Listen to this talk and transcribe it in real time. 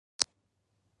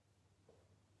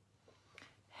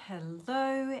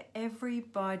Hello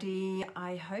everybody,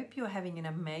 I hope you're having an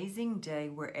amazing day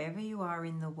wherever you are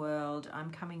in the world.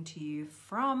 I'm coming to you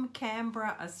from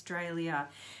Canberra, Australia,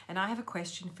 and I have a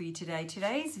question for you today.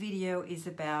 Today's video is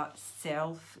about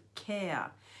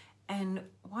self-care and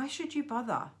why should you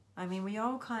bother? I mean, we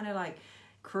all kind of like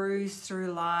cruise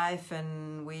through life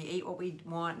and we eat what we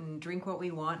want and drink what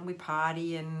we want and we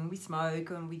party and we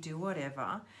smoke and we do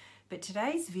whatever. But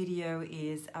today's video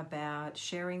is about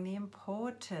sharing the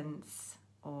importance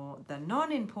or the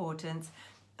non-importance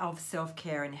of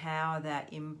self-care and how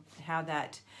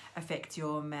that affects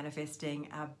your manifesting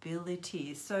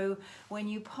abilities. So when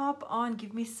you pop on,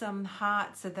 give me some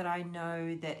hearts so that I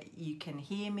know that you can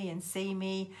hear me and see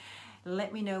me.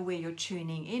 Let me know where you're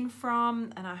tuning in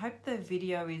from, and I hope the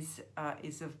video is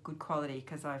of good quality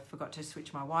because I forgot to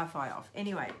switch my Wi-Fi off.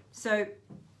 Anyway, so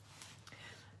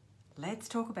let's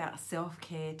talk about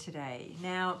self-care today.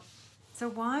 Now, so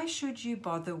why should you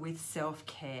bother with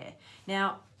self-care?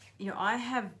 Now, you know, I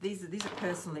have, these are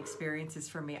personal experiences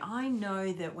from me. I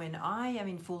know that when I am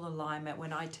in full alignment,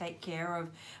 when I take care of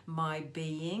my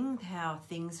being, how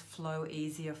things flow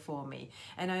easier for me.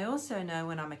 And I also know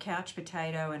when I'm a couch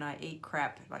potato and I eat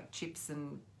crap like chips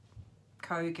and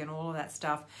Coke and all of that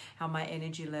stuff, how my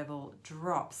energy level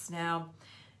drops. Now,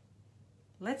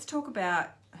 let's talk about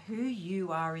who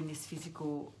you are in this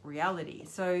physical reality.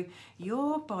 So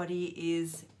your body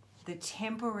is the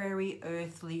temporary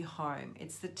earthly home.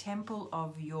 It's the temple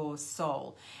of your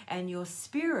soul, and your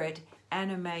spirit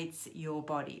animates your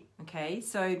body. Okay,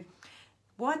 so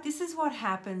this is what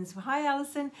happens. Hi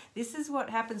Alison, this is what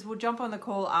happens. We'll jump on the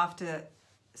call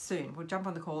soon. We'll jump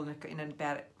on the call in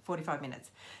about 45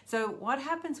 minutes. So what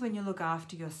happens when you look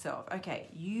after yourself? Okay,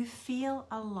 you feel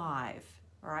alive.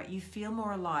 All right, you feel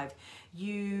more alive,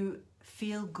 you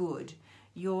feel good,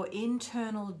 your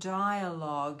internal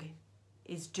dialogue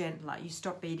is gentler, you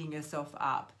stop beating yourself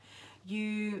up,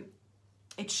 it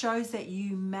shows that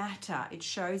you matter, it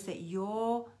shows that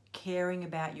you're caring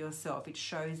about yourself, it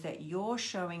shows that you're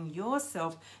showing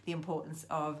yourself the importance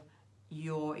of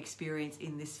your experience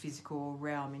in this physical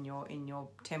realm, in your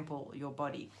temple, your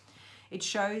body. It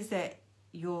shows that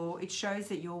your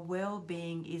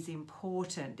well-being is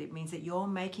important. It means that you're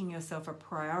making yourself a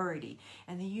priority,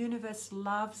 and the universe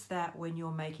loves that when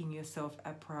you're making yourself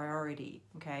a priority.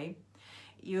 Okay,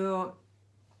 you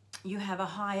have a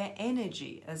higher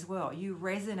energy as well. You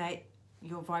resonate.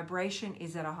 Your vibration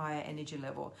is at a higher energy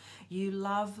level. You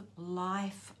love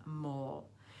life more.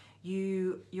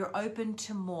 You're open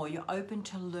to more. You're open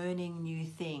to learning new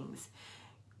things.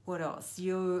 What else?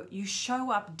 You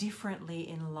show up differently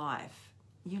in life.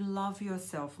 You love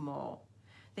yourself more.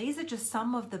 These are just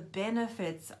some of the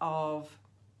benefits of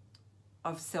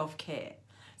self-care.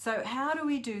 So how do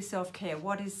we do self-care?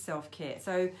 What is self-care?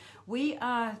 So we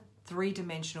are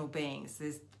three-dimensional beings.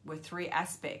 We're three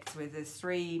aspects, where there's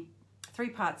three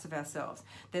parts of ourselves.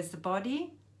 There's the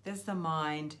body, there's the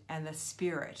mind, and the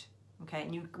spirit. Okay,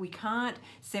 and we can't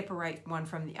separate one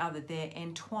from the other. They're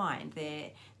entwined,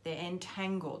 they're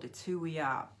entangled. It's who we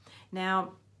are.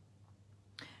 Now,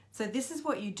 so this is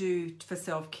what you do for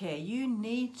self-care. You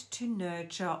need to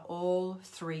nurture all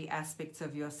three aspects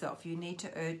of yourself. You need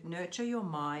to nurture your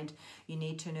mind, you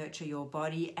need to nurture your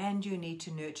body, and you need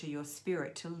to nurture your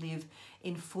spirit to live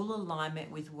in full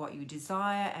alignment with what you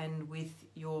desire and with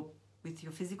your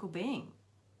physical being,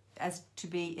 as to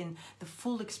be in the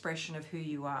full expression of who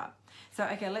you are. So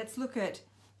okay, let's look at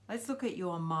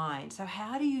your mind. So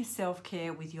how do you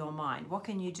self-care with your mind? What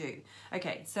can you do?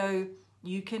 Okay, so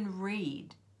you can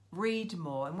read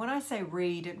more. And when I say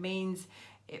read, it means,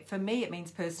 for me, it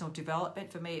means personal development.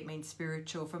 For me, it means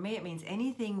spiritual. For me, it means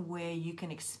anything where you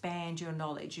can expand your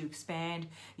knowledge, you expand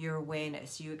your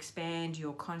awareness, you expand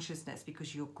your consciousness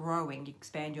because you're growing, you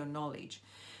expand your knowledge.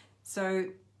 So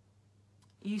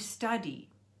you study.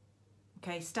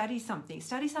 Okay, study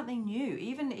something new,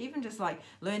 even just like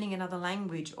learning another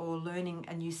language or learning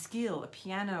a new skill, a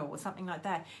piano or something like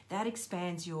that. That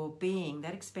expands your being,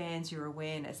 that expands your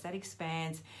awareness, that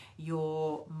expands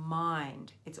your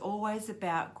mind. It's always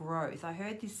about growth. I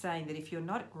heard this saying that if you're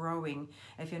not growing,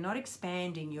 if you're not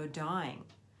expanding, you're dying.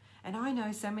 And I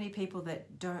know so many people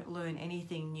that don't learn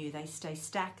anything new. They stay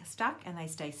stuck and they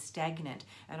stay stagnant.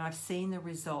 And I've seen the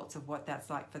results of what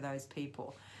that's like for those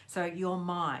people. So your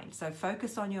mind, so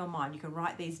focus on your mind. You can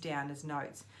write these down as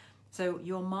notes. So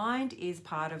your mind is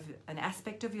part of an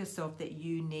aspect of yourself that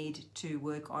you need to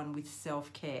work on with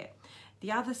self-care.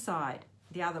 The other side,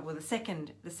 the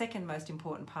second most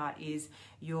important part is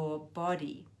your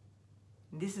body.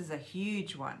 This is a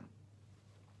huge one.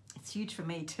 It's huge for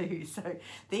me too. So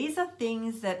these are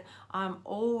things that I'm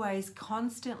always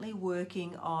constantly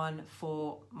working on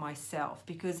for myself,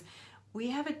 because we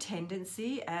have a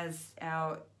tendency as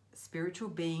our spiritual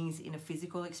beings in a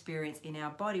physical experience in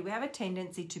our body, we have a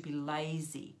tendency to be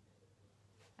lazy.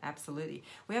 Absolutely.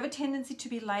 We have a tendency to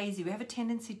be lazy. We have a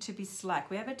tendency to be slack.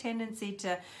 We have a tendency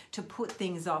to put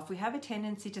things off. We have a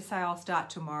tendency to say, I'll start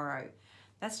tomorrow.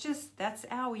 That's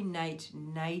our innate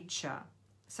nature.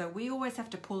 So we always have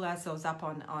to pull ourselves up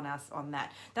on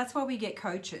that. That's why we get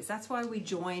coaches. That's why we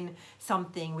join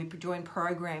something, we join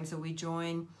programs, or we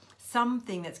join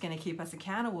something that's going to keep us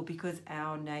accountable, because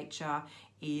our nature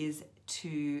is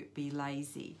to be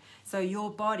lazy. So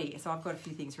your body, so I've got a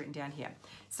few things written down here.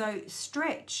 So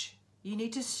stretch. You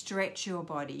need to stretch your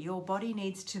body. Your body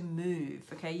needs to move,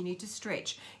 okay? You need to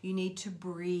stretch. You need to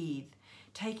breathe.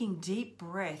 Taking deep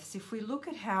breaths. If we look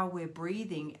at how we're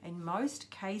breathing, in most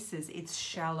cases, it's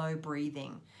shallow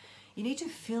breathing. You need to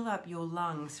fill up your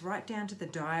lungs right down to the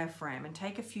diaphragm and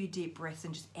take a few deep breaths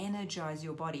and just energize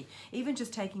your body. Even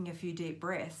just taking a few deep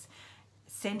breaths,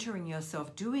 centering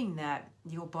yourself, doing that,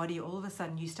 your body, all of a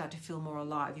sudden you start to feel more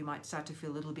alive. You might start to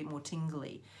feel a little bit more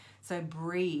tingly. So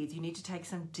breathe. You need to take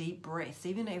some deep breaths,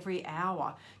 even every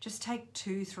hour. Just take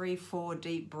 2, 3, 4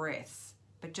 deep breaths.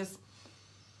 But just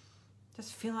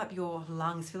fill up your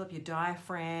lungs, fill up your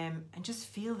diaphragm, and just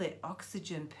feel that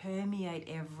oxygen permeate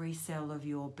every cell of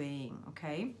your being,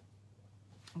 okay?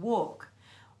 Walk.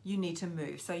 You need to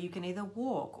move. So you can either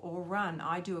walk or run.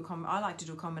 I like to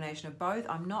do a combination of both.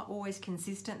 I'm not always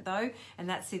consistent though, and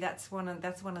that's one of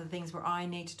the things where I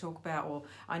need to talk about, or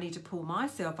I need to pull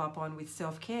myself up on with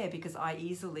self-care, because I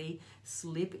easily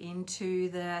slip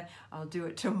into I'll do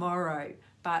it tomorrow.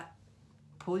 But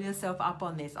pull yourself up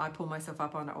on this. I pull myself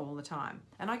up on it all the time.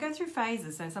 And I go through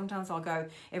phases. So sometimes I'll go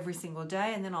every single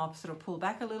day, and then I'll sort of pull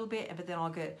back a little bit, but then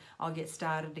I'll get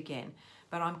started again.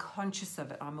 But I'm conscious of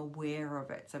it. I'm aware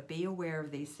of it. So be aware of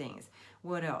these things.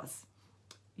 What else?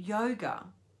 Yoga.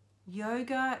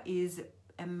 Yoga is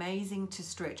amazing to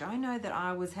stretch. I know that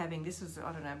I was having, this was,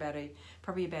 I don't know,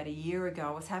 probably about a year ago,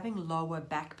 I was having lower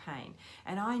back pain,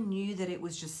 and I knew that it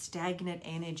was just stagnant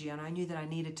energy, and I knew that I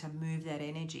needed to move that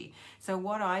energy. So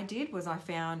what I did was I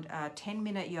found a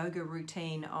 10-minute yoga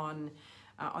routine on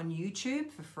YouTube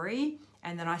for free,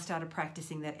 and then I started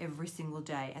practicing that every single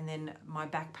day, and then my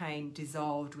back pain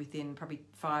dissolved within probably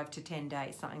 5 to 10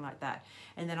 days, something like that.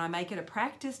 And then I make it a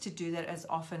practice to do that as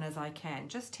often as I can,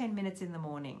 just 10 minutes in the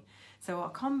morning. So a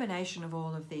combination of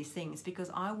all of these things,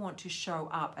 because I want to show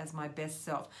up as my best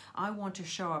self. I want to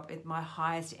show up at my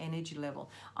highest energy level.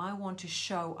 I want to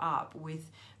show up with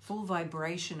full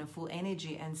vibration and full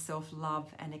energy and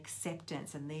self-love and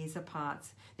acceptance. And these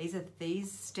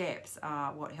steps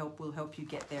are what will help you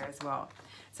get there as well.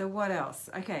 So what else?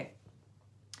 Okay.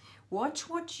 Watch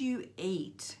what you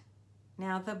eat.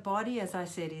 Now the body, as I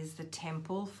said, is the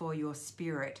temple for your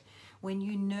spirit. When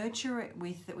you nurture it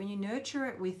with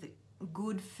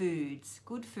good foods,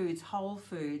 whole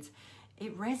foods,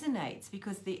 it resonates,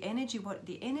 because the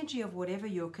energy of whatever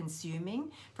you're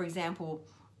consuming, for example,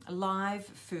 live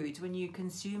foods, when you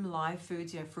consume live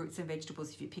foods, fruits and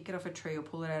vegetables, if you pick it off a tree or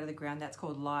pull it out of the ground, that's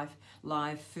called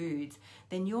live foods.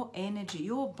 Then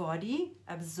your body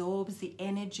absorbs the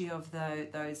energy of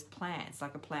those plants,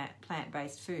 like a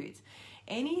plant-based foods.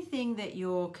 Anything that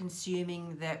you're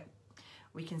consuming that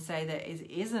we can say that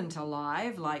isn't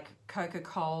alive, like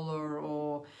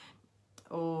Coca-Cola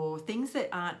or things that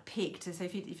aren't picked. So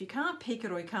if you can't pick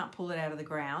it or you can't pull it out of the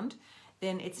ground,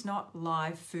 then it's not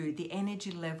live food. The energy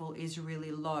level is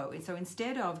really low. And so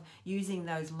instead of using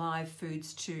those live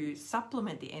foods to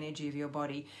supplement the energy of your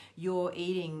body, you're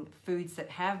eating foods that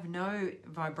have no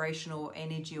vibrational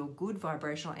energy or good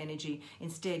vibrational energy.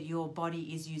 Instead, your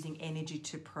body is using energy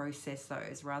to process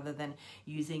those, rather than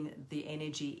using the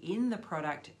energy in the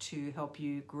product to help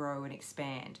you grow and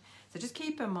expand. So just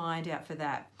keep a mind out for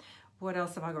that. What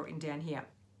else have I got written down here?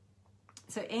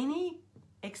 So any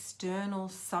external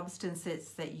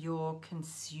substances that you're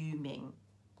consuming,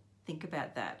 think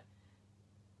about that.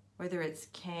 Whether it's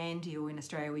candy, or in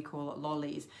Australia we call it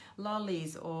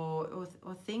lollies or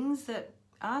things that,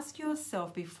 ask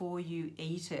yourself before you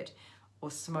eat it or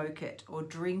smoke it or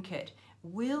drink it,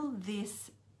 will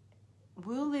this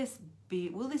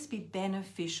be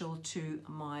beneficial to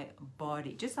my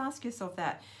body? Just ask yourself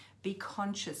that. Be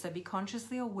conscious. So be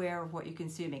consciously aware of what you're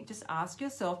consuming. Just ask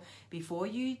yourself before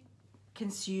you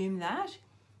consume that,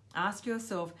 ask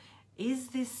yourself, is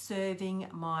this serving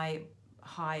my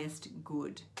highest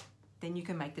good? Then you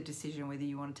can make the decision whether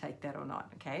you want to take that or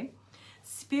not, okay?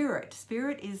 Spirit.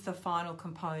 Spirit is the final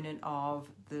component of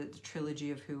the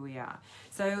trilogy of who we are.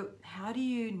 So how do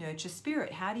you nurture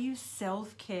spirit? How do you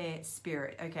self-care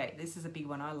spirit? Okay, this is a big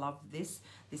one. I love this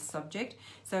subject.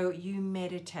 So you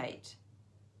meditate.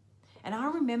 And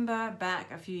I remember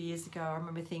back a few years ago, I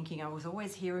remember thinking, I was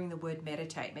always hearing the word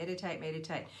meditate, meditate,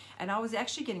 meditate. And I was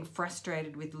actually getting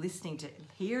frustrated with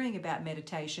hearing about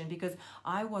meditation because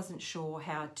I wasn't sure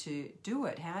how to do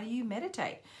it. How do you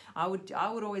meditate? I would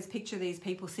always picture these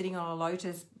people sitting on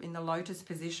in the lotus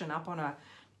position up on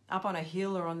a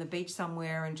hill or on the beach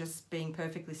somewhere and just being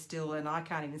perfectly still, and I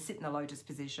can't even sit in the lotus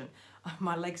position.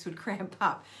 My legs would cramp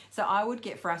up. So I would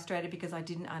get frustrated because I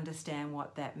didn't understand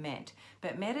what that meant.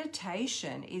 But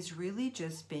meditation is really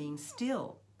just being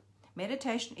still.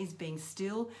 Meditation is being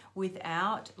still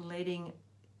without letting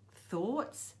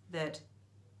thoughts that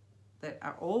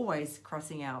are always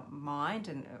crossing our mind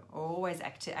and are always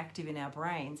active in our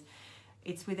brains.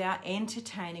 It's without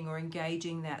entertaining or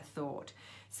engaging that thought.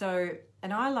 So,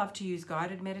 and I love to use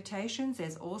guided meditations.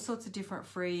 There's all sorts of different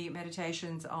free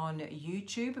meditations on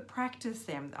YouTube. Practice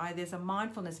them. There's a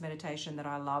mindfulness meditation that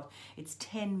I love. It's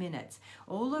 10 minutes.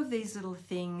 All of these little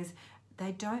things,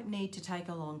 they don't need to take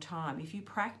a long time. If you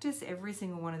practice every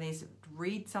single one of these,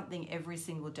 read something every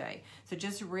single day. So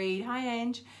just read, hi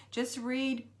Ange, just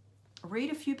read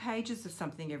a few pages of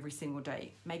something every single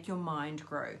day. Make your mind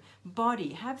grow.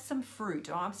 Body, have some fruit.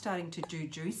 Oh, I'm starting to do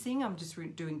juicing. I'm just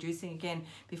doing juicing again.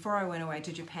 Before I went away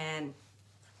to Japan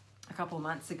a couple of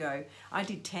months ago, I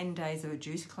did 10 days of a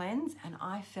juice cleanse and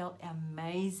I felt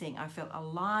amazing. I felt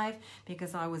alive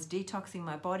because I was detoxing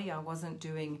my body. I wasn't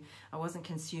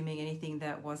consuming anything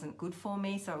that wasn't good for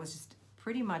me. So I was just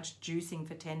pretty much juicing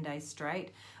for 10 days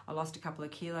straight. I lost a couple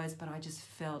of kilos, but I just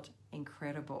felt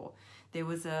incredible. There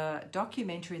was a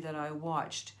documentary that I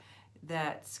watched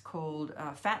that's called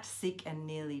Fat, Sick and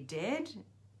Nearly Dead.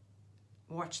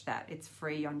 Watch that. It's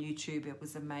free on YouTube. It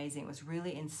was amazing. It was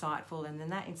really insightful, and then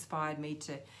that inspired me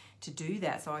to do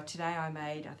that. So today I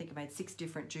made 6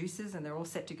 different juices, and they're all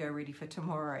set to go ready for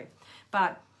tomorrow.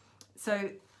 But so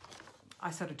I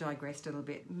sort of digressed a little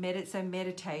bit.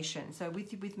 Meditation. So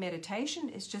with meditation,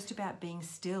 it's just about being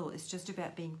still. It's just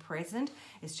about being present.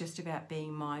 It's just about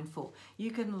being mindful.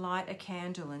 You can light a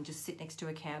candle and just sit next to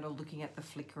a candle looking at the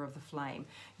flicker of the flame.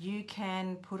 You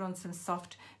can put on some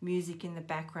soft music in the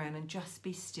background and just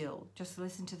be still. Just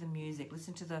listen to the music.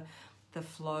 Listen to the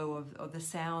flow of the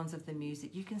sounds of the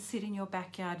music. You can sit in your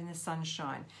backyard in the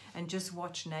sunshine and just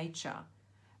watch nature.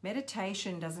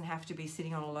 Meditation doesn't have to be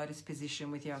sitting on a lotus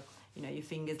position with your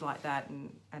fingers like that,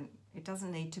 and it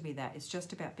doesn't need to be that. It's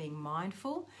just about being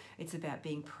mindful. It's about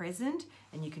being present,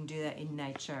 and you can do that in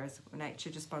nature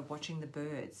just by watching the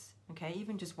birds. Okay,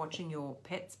 even just watching your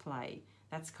pets play.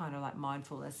 That's kind of like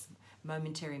mindfulness,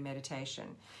 momentary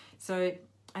meditation. So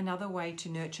another way to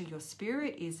nurture your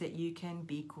spirit is that you can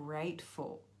be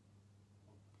grateful.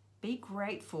 Be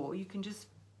grateful. You can just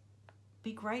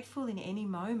be grateful in any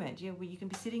moment. You can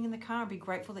be sitting in the car and be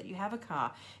grateful that you have a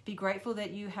car. Be grateful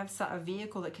that you have a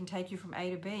vehicle that can take you from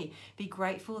A to B. Be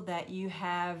grateful that you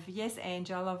have, yes, Ange,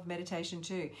 I love meditation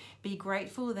too. Be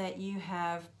grateful that you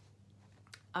have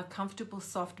a comfortable,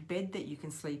 soft bed that you can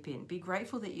sleep in. Be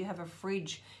grateful that you have a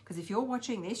fridge, because if you're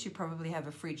watching this, you probably have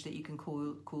a fridge that you can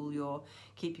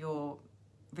keep your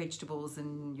vegetables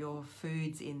and your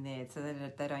foods in there so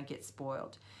that they don't get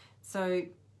spoiled. So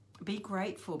be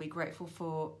grateful. Be grateful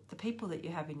for the people that you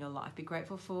have in your life. Be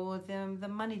grateful for the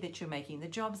money that you're making, the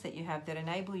jobs that you have that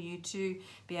enable you to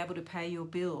be able to pay your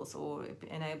bills or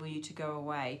enable you to go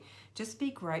away. Just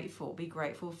be grateful. Be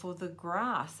grateful for the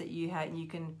grass that you have. You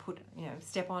can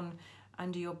step on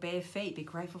under your bare feet. Be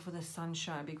grateful for the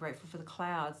sunshine. Be grateful for the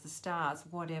clouds, the stars,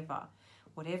 whatever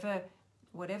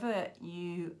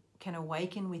you can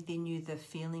awaken within you the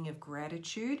feeling of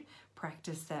gratitude.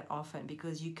 Practice that often,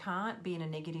 because you can't be in a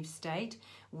negative state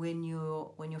when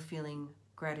you're feeling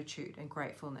gratitude and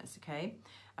gratefulness. Okay,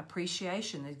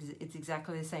 appreciation, it's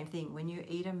exactly the same thing. When you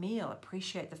eat a meal,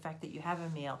 appreciate the fact that you have a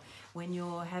meal. When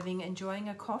you're enjoying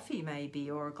a coffee maybe,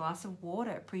 or a glass of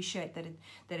water, appreciate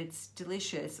that it's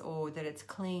delicious, or that it's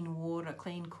clean water,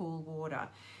 clean, cool water.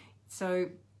 So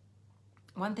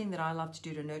one thing that I love to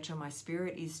do to nurture my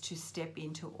spirit is to step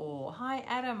into awe. Hi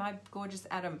Adam, my gorgeous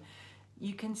Adam.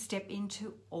 You can step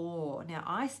into awe. Now,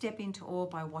 I step into awe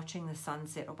by watching the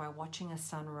sunset, or by watching a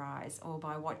sunrise, or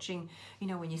by watching,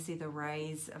 when you see the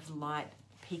rays of light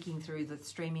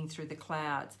streaming through the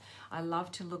clouds. I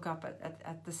love to look up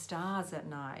at the stars at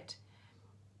night.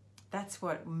 That's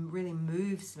what really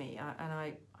moves me.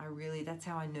 That's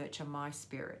how I nurture my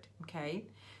spirit. Okay.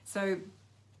 So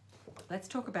let's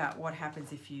talk about what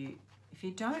happens if you if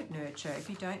you don't nurture, if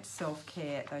you don't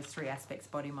self-care, those three aspects,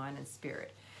 body, mind, and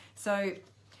spirit. So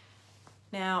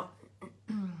now,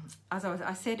 as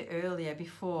I said earlier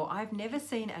before, I've never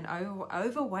seen an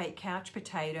overweight couch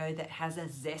potato that has a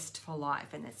zest for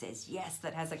life and that says yes,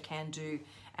 that has a can-do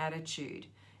attitude.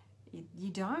 You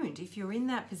don't. If you're in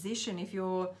that position, if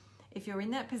you're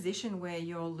in that position where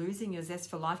you're losing your zest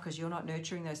for life because you're not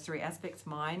nurturing those three aspects,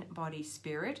 mind, body,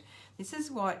 spirit, this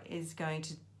is what is going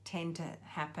to tend to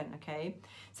happen, okay?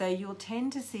 So you'll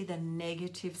tend to see the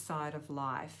negative side of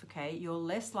life, okay? You're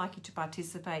less likely to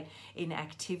participate in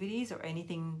activities or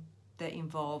anything that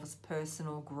involves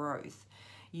personal growth.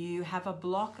 You have a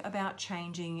block about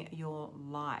changing your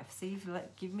life. See,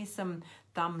 give me some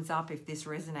thumbs up if this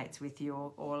resonates with you,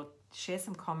 or share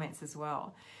some comments as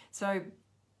well. So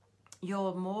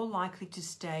you're more likely to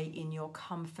stay in your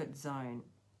comfort zone.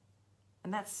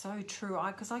 And that's so true,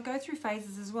 because I go through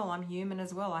phases as well. I'm human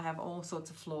as well. I have all sorts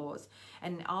of flaws.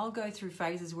 And I'll go through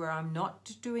phases where I'm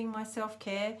not doing my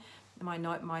self-care,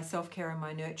 my self-care and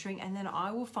my nurturing, and then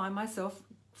I will find myself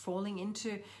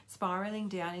spiraling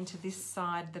down into this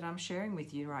side that I'm sharing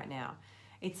with you right now.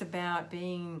 It's about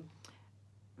being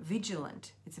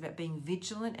vigilant. It's about being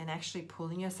vigilant and actually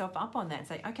pulling yourself up on that and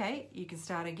say, okay, you can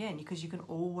start again, because you can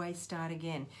always start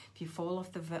again. If you fall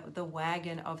off the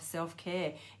wagon of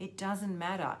self-care, it doesn't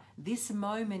matter. This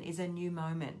moment is a new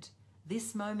moment.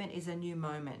 This moment is a new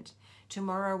moment.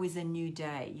 Tomorrow is a new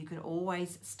day. You can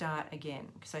always start again.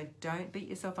 So don't beat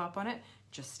yourself up on it.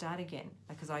 Just start again,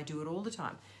 because I do it all the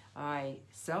time. I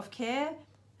self-care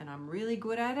and I'm really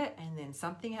good at it, and then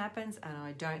something happens and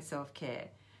I don't self-care.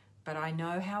 But I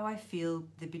know how I feel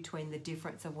between the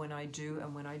difference of when I do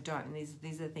and when I don't. And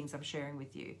these are the things I'm sharing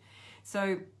with you.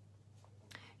 So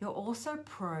you're also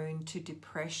prone to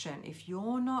depression. If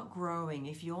you're not growing,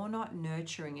 if you're not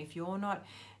nurturing, if you're not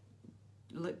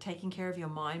taking care of your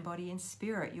mind, body, and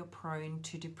spirit, you're prone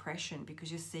to depression, because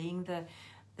you're seeing the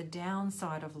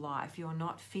downside of life. You're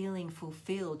not feeling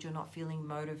fulfilled. You're not feeling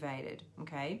motivated,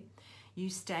 okay? You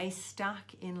stay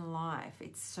stuck in life.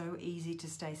 It's so easy to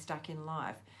stay stuck in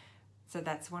life. So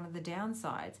that's one of the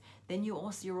downsides. Then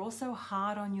you're also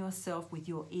hard on yourself with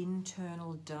your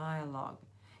internal dialogue.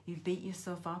 You beat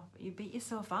yourself up.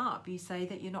 You say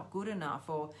that you're not good enough,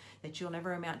 or that you'll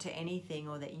never amount to anything,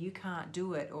 or that you can't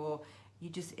do it, or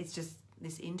it's just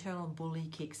this internal bully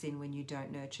kicks in when you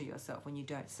don't nurture yourself, when you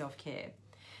don't self-care.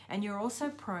 And you're also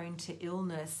prone to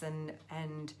illness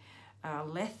and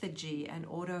lethargy and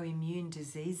autoimmune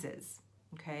diseases,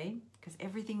 okay? Because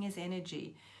everything is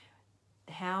energy.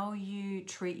 How you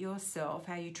treat yourself,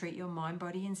 how you treat your mind,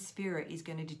 body, and spirit is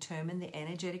going to determine the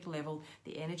energetic level,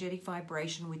 the energetic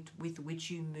vibration with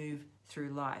which you move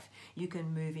through life. You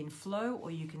can move in flow,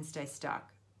 or you can stay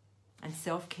stuck. And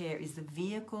self-care is the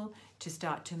vehicle to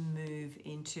start to move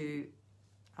into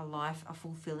a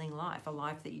fulfilling life, a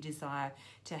life that you desire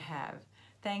to have.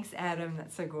 Thanks, Adam.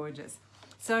 That's so gorgeous.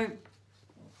 So,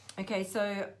 okay,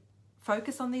 so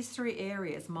focus on these three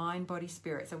areas, mind, body,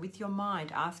 spirit. So with your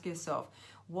mind, ask yourself,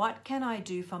 what can I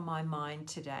do for my mind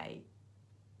today?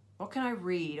 What can I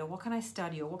read, or what can I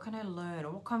study, or what can I learn,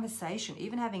 or what conversation,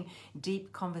 even having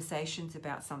deep conversations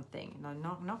about something. No,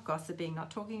 not gossiping, not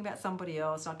talking about somebody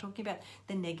else, not talking about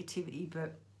the negativity,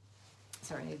 but,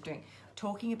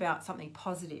 talking about something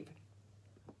positive,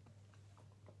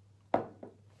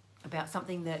 about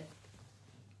something that,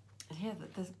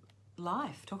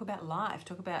 life. Talk about life.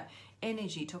 Talk about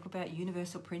energy. Talk about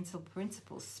universal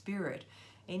principles, spirit,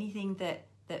 anything that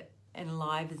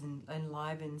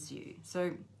enlivens you.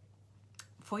 So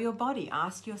for your body,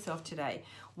 ask yourself today,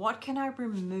 what can I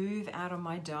remove out of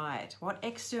my diet? What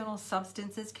external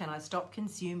substances can I stop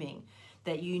consuming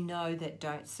that you know that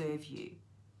don't serve you?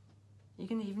 You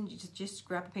can even just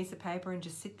grab a piece of paper and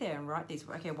just sit there and write these.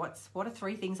 Okay, what are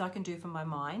 3 things I can do for my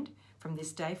mind from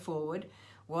this day forward?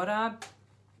 What are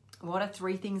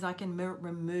 3 things I can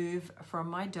remove from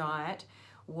my diet?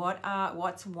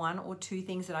 What's 1 or 2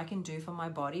 things that I can do for my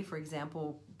body? For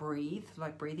example, breathe,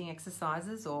 like breathing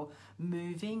exercises, or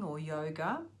moving, or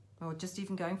yoga, or just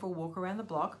even going for a walk around the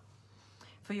block.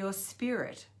 For your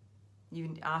spirit,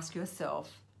 you ask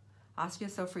yourself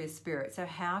for your spirit. So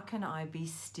how can I be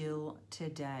still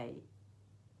today?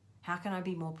 How can I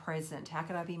be more present? How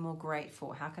can I be more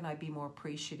grateful? How can I be more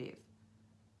appreciative?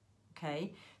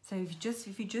 Okay, so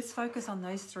if you just focus on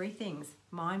those 3 things,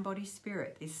 mind, body,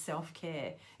 spirit, is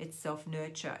self-care, it's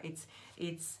self-nurture, it's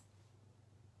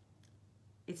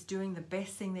doing the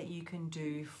best thing that you can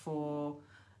do for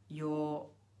your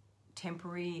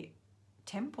temporary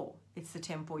temple. It's the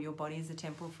temple. Your body is a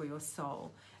temple for your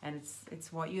soul, and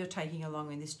it's what you're taking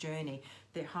along in this journey.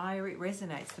 The higher it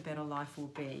resonates, the better life will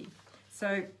be.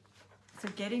 So So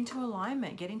get into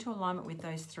alignment. Get into alignment with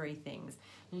those three things.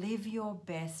 Live your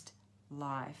best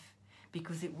life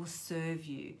because it will serve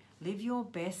you. Live your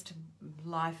best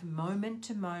life moment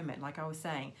to moment. Like I was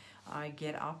saying, I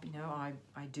get up,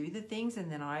 I do the things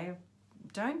and then I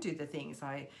don't do the things.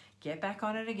 I get back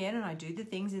on it again and I do the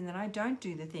things and then I don't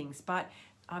do the things. But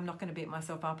I'm not going to beat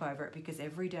myself up over it because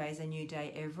every day is a new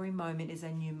day. Every moment is a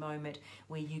new moment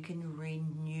where you can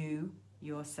renew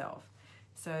yourself.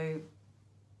 So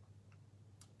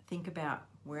think about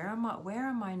where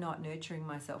am I not nurturing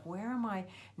myself? Where am I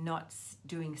not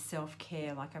doing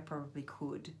self-care like I probably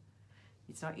could?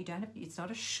 It's not it's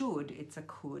not a should, it's a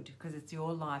could, because it's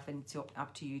your life and it's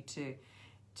up to you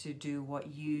to do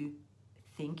what you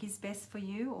think is best for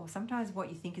you, or sometimes what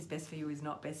you think is best for you is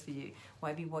not best for you.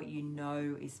 Maybe what you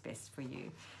know is best for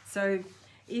you. So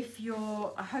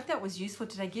I hope that was useful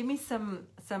today. Give me some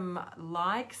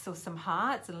likes or some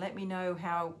hearts and let me know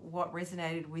what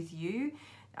resonated with you.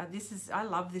 I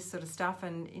love this sort of stuff,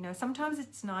 and sometimes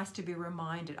it's nice to be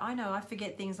reminded. I know I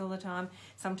forget things all the time.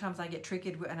 Sometimes I get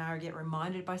triggered and I get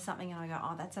reminded by something and I go,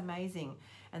 oh, that's amazing.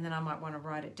 And then I might want to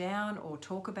write it down or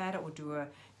talk about it or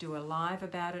do a live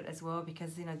about it as well,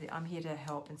 because I'm here to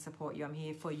help and support you. I'm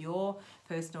here for your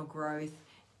personal growth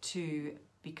to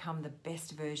become the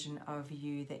best version of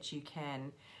you that you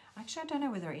can. Actually, I don't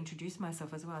know whether I introduced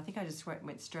myself as well. I think I just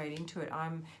went straight into it.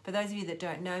 For those of you that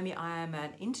don't know me, I am an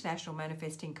international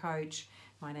manifesting coach.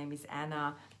 My name is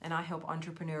Anna, and I help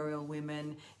entrepreneurial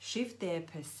women shift their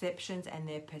perceptions and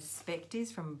their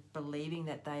perspectives from believing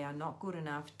that they are not good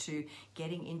enough to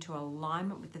getting into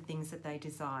alignment with the things that they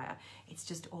desire. It's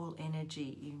just all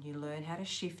energy. You learn how to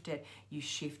shift it, you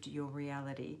shift your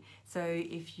reality. So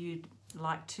if you'd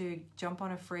like to jump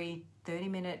on a free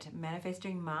 30-minute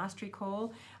manifesting mastery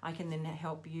call, I can then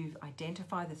help you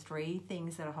identify the 3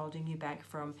 things that are holding you back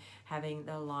from having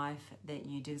the life that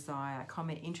you desire.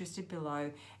 Comment interested below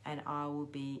and I will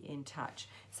be in touch.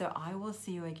 So I will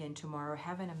see you again tomorrow.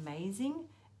 Have an amazing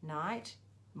night,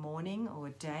 morning or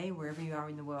day, wherever you are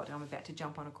in the world. I'm about to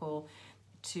jump on a call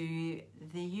to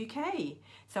the UK.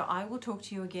 So I will talk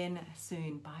to you again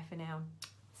soon. Bye for now.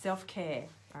 Self-care.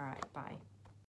 All right, bye.